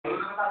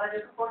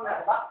neutral corner,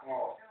 diba?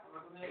 Oo.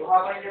 Duha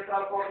may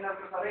neutral corner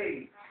sa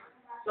ring.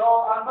 So,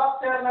 ang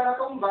boxer na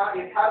natumba,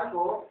 ilhan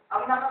ko,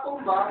 ang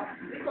nakatumba,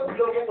 dito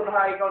dulo ko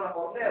na ikaw na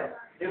corner.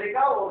 Dili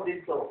ka o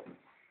dito?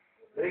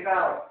 Dili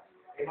ka.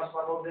 Mas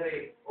mabor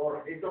diri.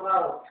 Or dito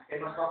ka.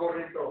 Mas mabor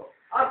dito.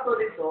 Ato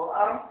dito,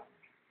 ang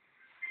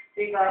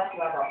tikas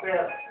na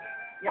boxer.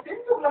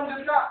 Dito lang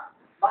yun ka.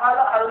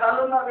 Bahala,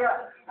 halo na kaya.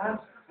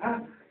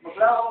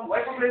 Maglaong,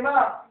 may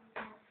problema.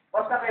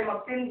 Basta kayo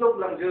magtindog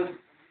lang yun.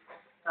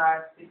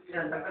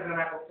 Yan, nagtagal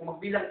na ako kung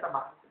magbilang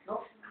tama.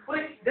 No?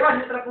 Uy, di ba,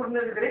 neutral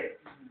corner diri?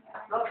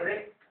 No,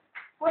 diri.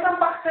 Kung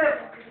ang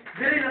boxer,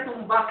 diri na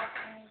tumba.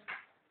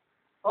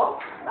 Oh,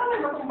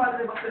 dali matumba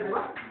diri boxer, di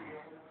ba?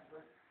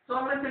 So,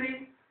 ang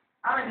referee,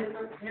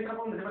 neutral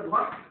corner, di ba,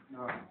 duha?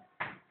 No.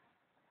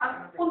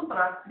 Ang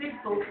kontra,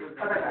 dito,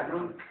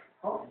 kadaganon.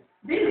 Oh,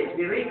 dili.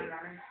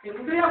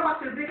 Kung diri ang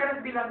boxer, diri ka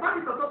nagbilang,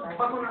 bakit ito?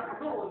 Bago na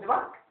ito, di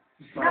ba?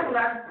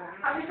 Sinanglan,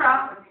 ang isa,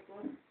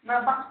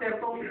 na boxer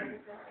tong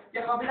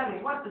yung kabilang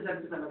ni what to sa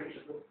talaga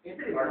ito.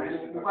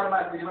 Ito bukan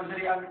man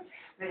dari ang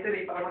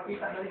neteri para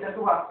makita dari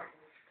duha.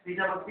 Di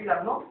siya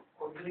magbilang, no?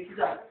 O dili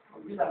siya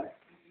magbilang.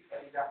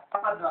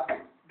 Kapag na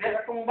dahil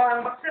akong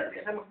bahang boxer, di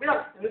siya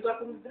magbilang. Ito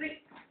akong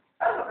diri.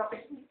 Ano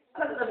kapit?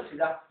 Ano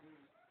sila?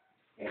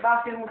 Eh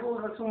bakit mo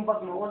doon nagsumbag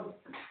noon?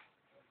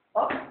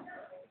 Oh?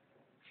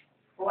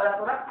 Kung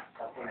wala ko na,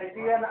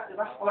 idea na, di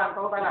ba? Wala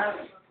ko na.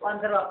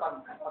 Wala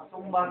pag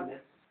sumbag.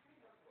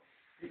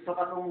 Dito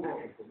ka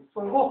tunggo.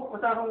 Tunggo?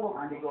 Masa tunggo?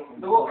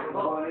 Dugo.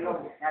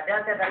 Ya,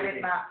 diyan siya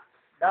dalit na.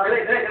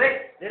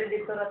 Dili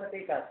dito na sa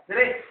tikas.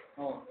 Dili.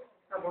 Oo.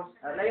 Tapos,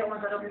 layo man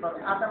sa doktor.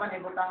 Asa man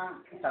ibutang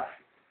isa.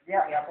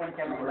 Diya, yapon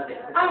siya mo.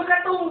 Ang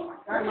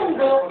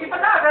katunggo,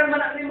 ipadagan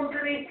man ang limo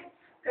diri.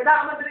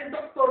 Kada man diri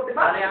doktor, di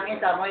ba? Ang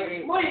isa mo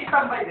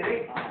tambay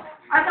diri.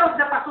 Ataw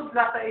sa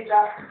pasudla sa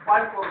ida,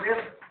 one corner.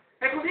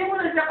 Kung di mo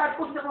na siya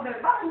katpus na corner,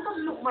 ba?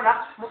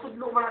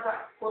 Mutudlo man na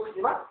sa coach,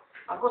 di ba?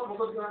 Ang coach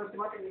mutudlo na si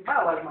Martin,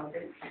 bawal man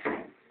din.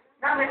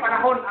 Na may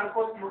panahon ang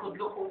coach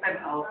mutudlo kung time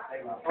out.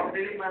 O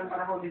dili man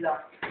panahon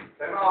nila.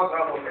 Time out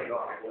ako kayo.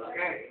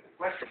 Okay.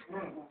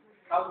 Question.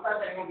 Kauta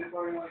sa inyo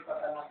before yung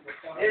ipatanas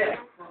doktor. Yeah.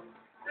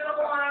 Pero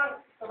kung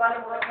ang sabali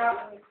mo na ka,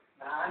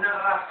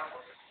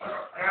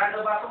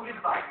 kaya ba itong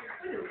liba?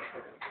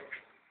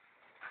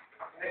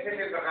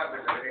 Nagsisil ka ka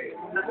sa rin.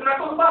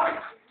 Natumba.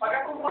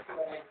 Pagkatumba.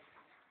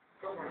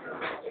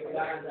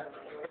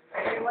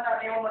 Eh, wala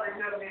niyo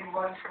ma-reserve yung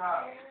ones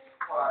na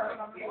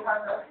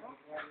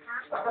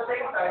basta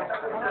sa'yo tayo sa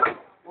kanya.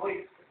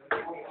 Uy.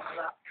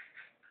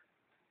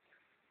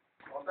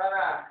 Punta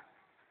na.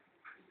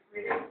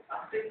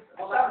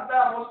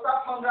 Mustap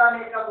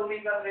manggani ka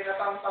bumikan rin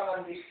at ang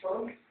tangan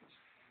dito.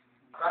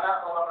 Kana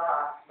ko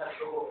ka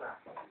nagsuho na.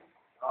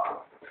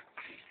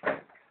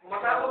 Kung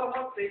matabo ka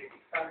mo,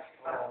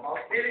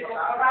 dili ko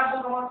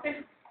matabo ka mo,